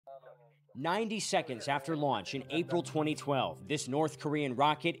90 seconds after launch in April 2012, this North Korean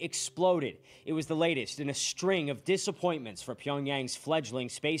rocket exploded. It was the latest in a string of disappointments for Pyongyang's fledgling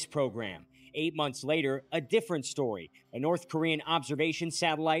space program. 8 months later, a different story. A North Korean observation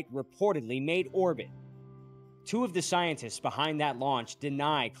satellite reportedly made orbit. Two of the scientists behind that launch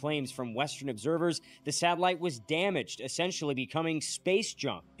deny claims from Western observers the satellite was damaged, essentially becoming space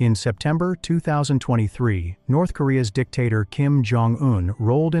junk. In September 2023, North Korea's dictator Kim Jong-un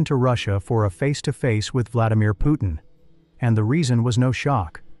rolled into Russia for a face-to-face with Vladimir Putin. And the reason was no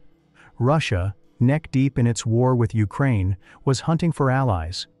shock. Russia, neck deep in its war with Ukraine, was hunting for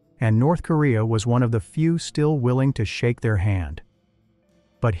allies, and North Korea was one of the few still willing to shake their hand.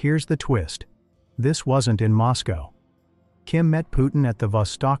 But here's the twist. This wasn't in Moscow. Kim met Putin at the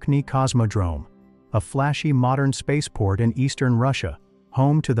Vostochny Cosmodrome, a flashy modern spaceport in eastern Russia,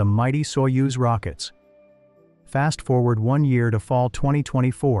 home to the mighty Soyuz rockets. Fast forward 1 year to fall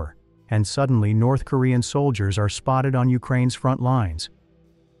 2024, and suddenly North Korean soldiers are spotted on Ukraine's front lines.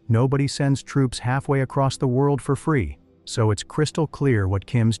 Nobody sends troops halfway across the world for free, so it's crystal clear what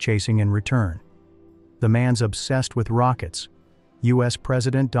Kim's chasing in return. The man's obsessed with rockets. US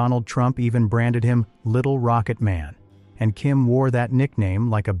President Donald Trump even branded him Little Rocket Man, and Kim wore that nickname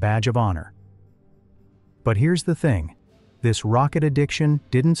like a badge of honor. But here's the thing, this rocket addiction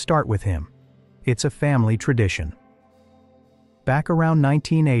didn't start with him. It's a family tradition. Back around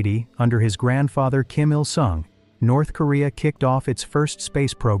 1980, under his grandfather Kim Il-sung, North Korea kicked off its first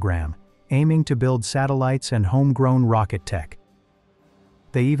space program, aiming to build satellites and homegrown rocket tech.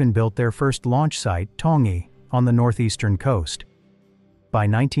 They even built their first launch site, Tongyi, on the northeastern coast. By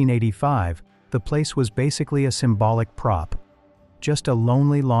 1985, the place was basically a symbolic prop. Just a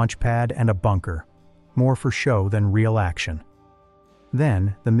lonely launch pad and a bunker. More for show than real action.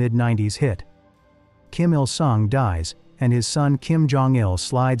 Then, the mid-90s hit. Kim Il-sung dies, and his son Kim Jong-il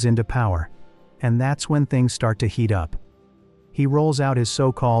slides into power. And that's when things start to heat up. He rolls out his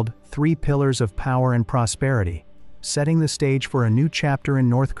so-called 3 pillars of power and prosperity, setting the stage for a new chapter in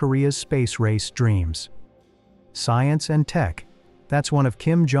North Korea's space race dreams. Science and tech. That's one of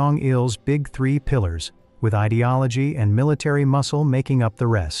Kim Jong-il's big 3 pillars, with ideology and military muscle making up the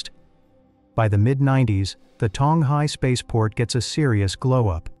rest. By the mid-90s, the Tongyi spaceport gets a serious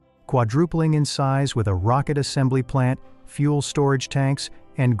glow-up, quadrupling in size with a rocket assembly plant, fuel storage tanks,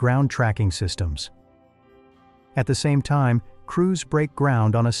 and ground tracking systems. At the same time, crews break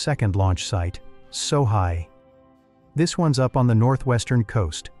ground on a second launch site, Sohae. This one's up on the northwestern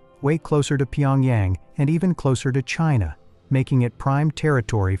coast, way closer to Pyongyang and even closer to China, making it prime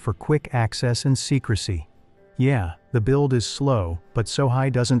territory for quick access and secrecy. Yeah, the build is slow, but Sohae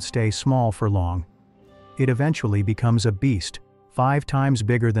doesn't stay small for long. It eventually becomes a beast, 5 times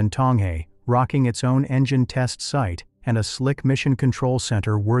bigger than Tongyi, rocking its own engine test site and a slick mission control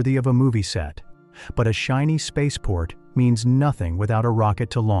center worthy of a movie set. But a shiny spaceport means nothing without a rocket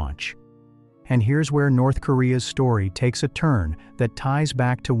to launch. And here's where North Korea's story takes a turn that ties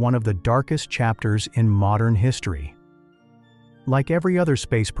back to one of the darkest chapters in modern history. Like every other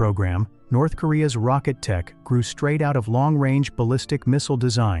space program, North Korea's rocket tech grew straight out of long-range ballistic missile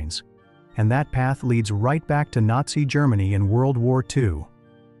designs, and that path leads right back to Nazi Germany in World War II.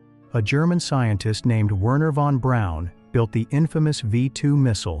 A German scientist named Wernher von Braun built the infamous V-2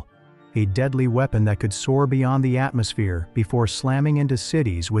 missile, a deadly weapon that could soar beyond the atmosphere before slamming into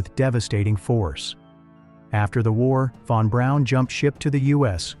cities with devastating force. After the war, von Braun jumped ship to the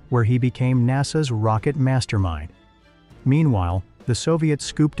US, where he became NASA's rocket mastermind. Meanwhile, the Soviets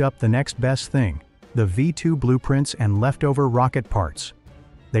scooped up the next best thing, the V-2 blueprints and leftover rocket parts.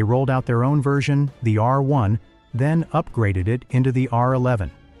 They rolled out their own version, the R-1, then upgraded it into the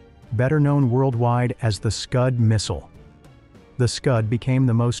R-11, better known worldwide as the Scud missile. The Scud became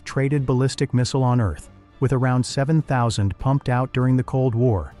the most traded ballistic missile on Earth, with around 7,000 pumped out during the Cold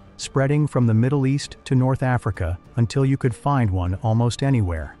War, spreading from the Middle East to North Africa until you could find one almost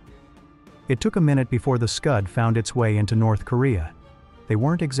anywhere. It took a minute before the Scud found its way into North Korea. They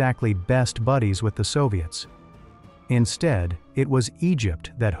weren't exactly best buddies with the Soviets. Instead, it was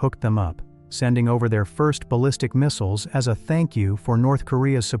Egypt that hooked them up, sending over their first ballistic missiles as a thank you for North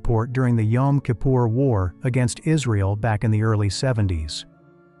Korea's support during the Yom Kippur War against Israel back in the early 70s.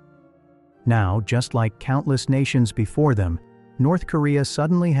 Now, just like countless nations before them, North Korea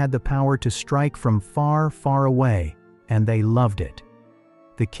suddenly had the power to strike from far, far away, and they loved it.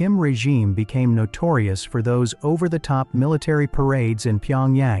 The Kim regime became notorious for those over-the-top military parades in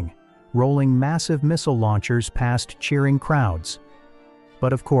Pyongyang, rolling massive missile launchers past cheering crowds.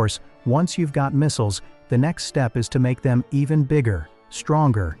 But of course, once you've got missiles, the next step is to make them even bigger,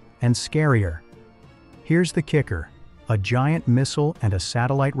 stronger, and scarier. Here's the kicker: a giant missile and a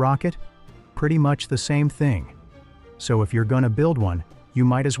satellite rocket? pretty much the same thing. So if you're gonna build one, you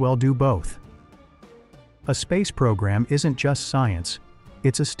might as well do both. A space program isn't just science,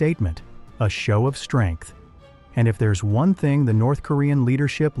 it's a statement, a show of strength. And if there's one thing the North Korean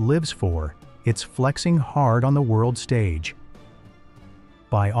leadership lives for, it's flexing hard on the world stage.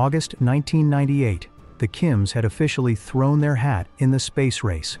 By August 1998, the Kims had officially thrown their hat in the space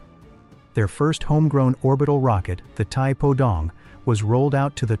race. Their first homegrown orbital rocket, the Taepodong, was rolled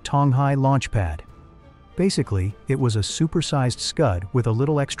out to the Tonghai launch pad. Basically, it was a supersized scud with a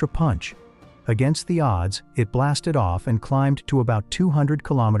little extra punch. Against the odds, it blasted off and climbed to about 200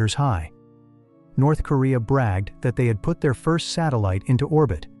 kilometers high. North Korea bragged that they had put their first satellite into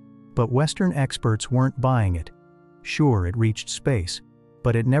orbit, but Western experts weren't buying it. Sure, it reached space,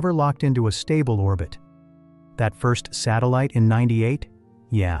 but it never locked into a stable orbit. That first satellite in '98?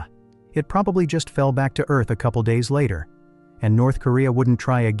 Yeah, it probably just fell back to Earth a couple days later, and North Korea wouldn't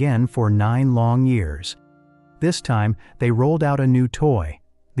try again for 9 long years. This time, they rolled out a new toy,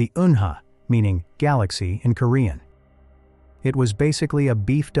 the unha, meaning galaxy in Korean. It was basically a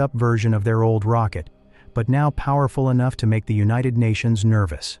beefed-up version of their old rocket, but now powerful enough to make the United Nations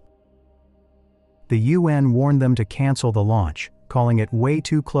nervous. The UN warned them to cancel the launch, calling it way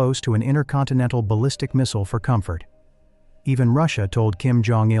too close to an intercontinental ballistic missile for comfort. Even Russia told Kim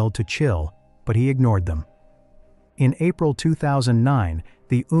Jong-il to chill, but he ignored them. In April 2009,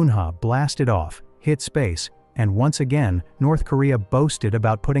 the unha blasted off, hit space, and once again, North Korea boasted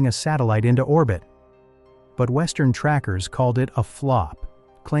about putting a satellite into orbit. But Western trackers called it a flop,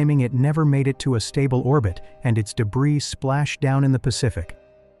 claiming it never made it to a stable orbit and its debris splashed down in the Pacific.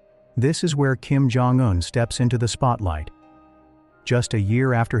 This is where Kim Jong-un steps into the spotlight. Just a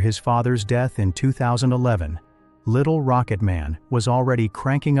year after his father's death in 2011, Little Rocket Man was already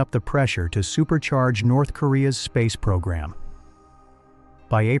cranking up the pressure to supercharge North Korea's space program.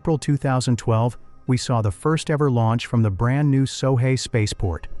 By April 2012, we saw the first ever launch from the brand new Sohae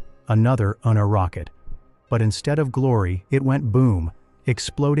spaceport, another unha rocket. But instead of glory, it went boom,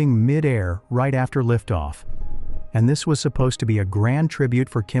 exploding mid-air right after liftoff. And this was supposed to be a grand tribute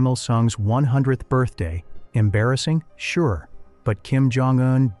for Kim Il-sung's 100th birthday. Embarrassing? Sure. But Kim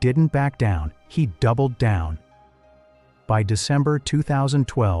Jong-un didn't back down, he doubled down. By December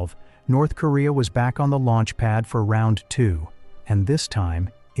 2012, North Korea was back on the launch pad for round 2, and this time,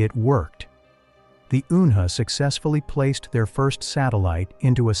 it worked. The unha successfully placed their first satellite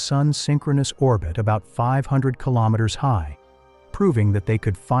into a sun-synchronous orbit about 500 kilometers high, proving that they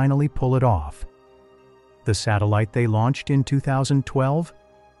could finally pull it off. The satellite they launched in 2012?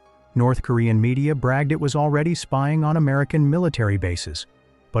 North Korean media bragged it was already spying on American military bases,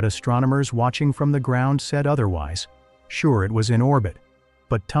 but astronomers watching from the ground said otherwise. Sure, it was in orbit,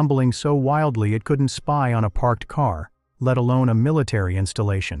 but tumbling so wildly it couldn't spy on a parked car, let alone a military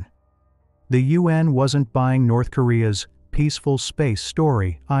installation. The UN wasn't buying North Korea's peaceful space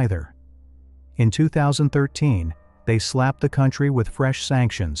story either. In 2013, they slapped the country with fresh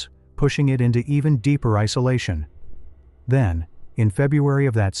sanctions, pushing it into even deeper isolation. Then, in February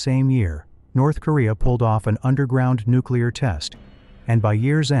of that same year, North Korea pulled off an underground nuclear test, and by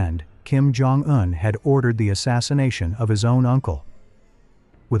year's end, Kim Jong-un had ordered the assassination of his own uncle.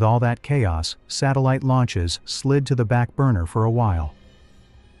 With all that chaos, satellite launches slid to the back burner for a while.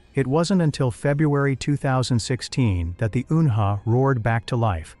 It wasn't until February 2016 that the unha roared back to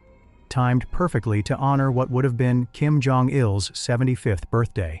life, timed perfectly to honor what would have been Kim Jong-il's 75th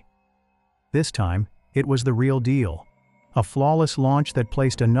birthday. This time, it was the real deal. A flawless launch that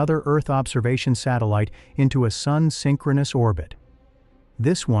placed another Earth observation satellite into a sun-synchronous orbit.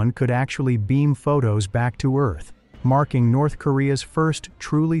 This one could actually beam photos back to Earth, marking North Korea's first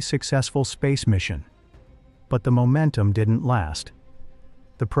truly successful space mission. But the momentum didn't last.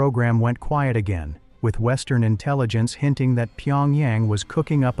 The program went quiet again, with Western intelligence hinting that Pyongyang was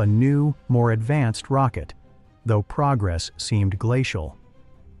cooking up a new, more advanced rocket, though progress seemed glacial.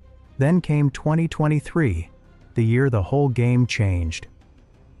 Then came 2023, the year the whole game changed.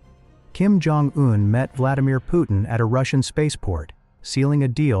 Kim Jong-un met Vladimir Putin at a Russian spaceport, sealing a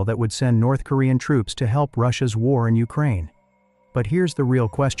deal that would send North Korean troops to help Russia's war in Ukraine. But here's the real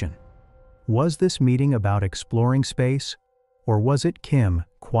question. Was this meeting about exploring space, or was it Kim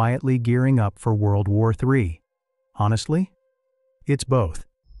quietly gearing up for World War III? Honestly, it's both.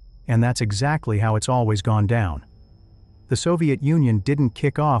 And that's exactly how it's always gone down. The Soviet Union didn't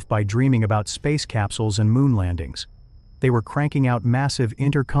kick off by dreaming about space capsules and moon landings. They were cranking out massive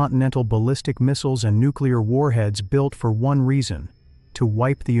intercontinental ballistic missiles and nuclear warheads built for one reason: to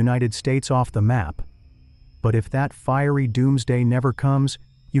wipe the United States off the map. But if that fiery doomsday never comes,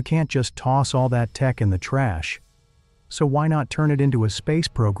 you can't just toss all that tech in the trash. so why not turn it into a space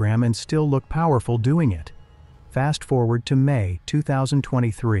program and still look powerful doing it? Fast forward to May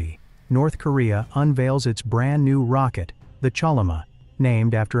 2023. North Korea unveils its brand new rocket, the Cholima,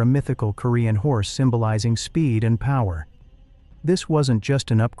 named after a mythical Korean horse symbolizing speed and power. This wasn't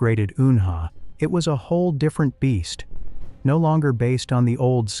just an upgraded Unha, it was a whole different beast. No longer based on the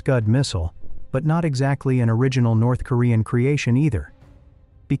old Scud missile, but not exactly an original North Korean creation either.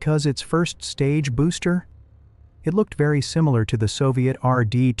 Because its first stage booster? It looked very similar to the Soviet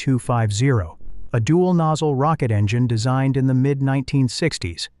RD-250, a dual-nozzle rocket engine designed in the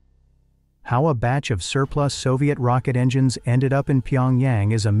mid-1960s. How a batch of surplus Soviet rocket engines ended up in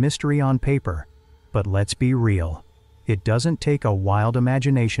Pyongyang is a mystery on paper, but let's be real. It doesn't take a wild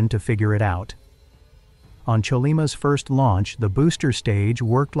imagination to figure it out. On Cholima's first launch, the booster stage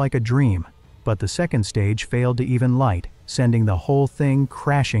worked like a dream, but the second stage failed to even light, sending the whole thing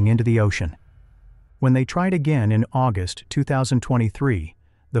crashing into the ocean. When they tried again in August 2023,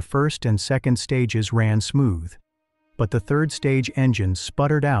 the first and second stages ran smooth, but the third stage engine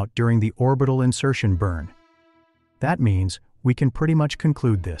sputtered out during the orbital insertion burn. That means we can pretty much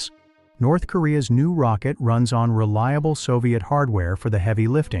conclude this. North Korea's new rocket runs on reliable Soviet hardware for the heavy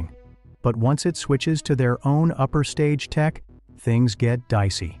lifting, but once it switches to their own upper stage tech, things get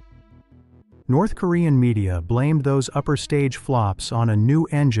dicey. North Korean media blamed those upper stage flops on a new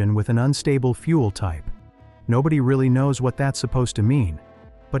engine with an unstable fuel type. Nobody really knows what that's supposed to mean,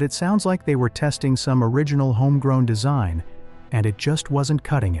 but it sounds like they were testing some original homegrown design, and it just wasn't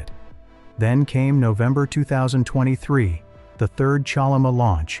cutting it. Then came November 2023, the third Cholima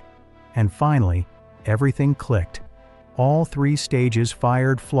launch, and finally, everything clicked. All three stages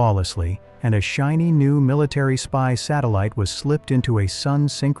fired flawlessly, and a shiny new military spy satellite was slipped into a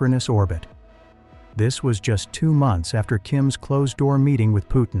sun-synchronous orbit. This was just 2 months after Kim's closed-door meeting with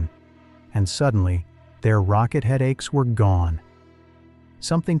Putin, and suddenly, their rocket headaches were gone.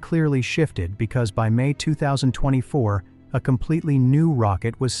 Something clearly shifted because by May 2024, a completely new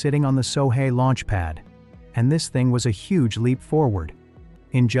rocket was sitting on the Sohae launch pad, and this thing was a huge leap forward.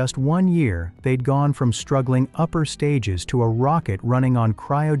 In just 1 year, they'd gone from struggling upper stages to a rocket running on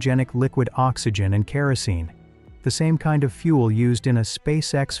cryogenic liquid oxygen and kerosene, the same kind of fuel used in a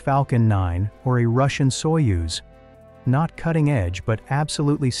SpaceX Falcon 9 or a Russian Soyuz. Not cutting edge, but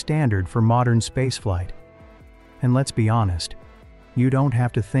absolutely standard for modern spaceflight. And let's be honest, you don't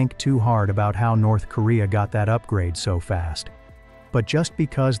have to think too hard about how North Korea got that upgrade so fast. But just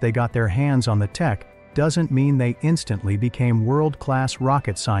because they got their hands on the tech doesn't mean they instantly became world-class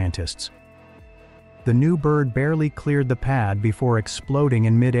rocket scientists. The new bird barely cleared the pad before exploding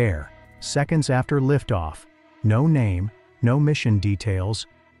in mid-air, seconds after liftoff. No name, no mission details,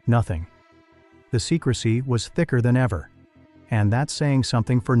 nothing. The secrecy was thicker than ever, and that's saying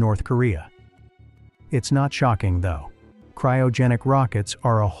something for North Korea. It's not shocking though. Cryogenic rockets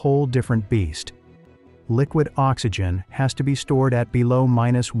are a whole different beast. Liquid oxygen has to be stored at below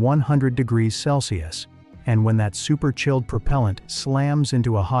 -100 degrees Celsius, and when that super-chilled propellant slams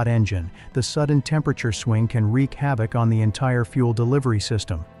into a hot engine, the sudden temperature swing can wreak havoc on the entire fuel delivery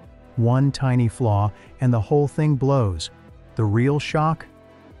system. One tiny flaw, and the whole thing blows. The real shock?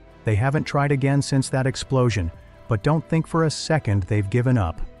 They haven't tried again since that explosion, but don't think for a second they've given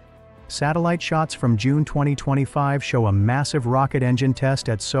up. Satellite shots from June 2025 show a massive rocket engine test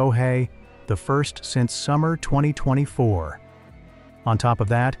at Sohae, the first since summer 2024. On top of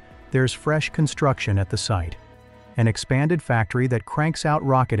that, there's fresh construction at the site, an expanded factory that cranks out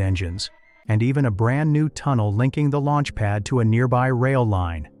rocket engines, and even a brand new tunnel linking the launch pad to a nearby rail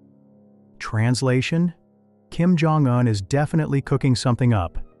line. Translation? Kim Jong-un is definitely cooking something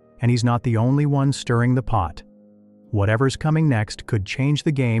up, and he's not the only one stirring the pot. Whatever's coming next could change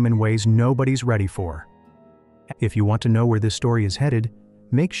the game in ways nobody's ready for. If you want to know where this story is headed,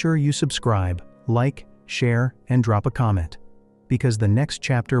 make sure you subscribe, like, share, and drop a comment, because the next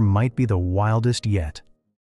chapter might be the wildest yet.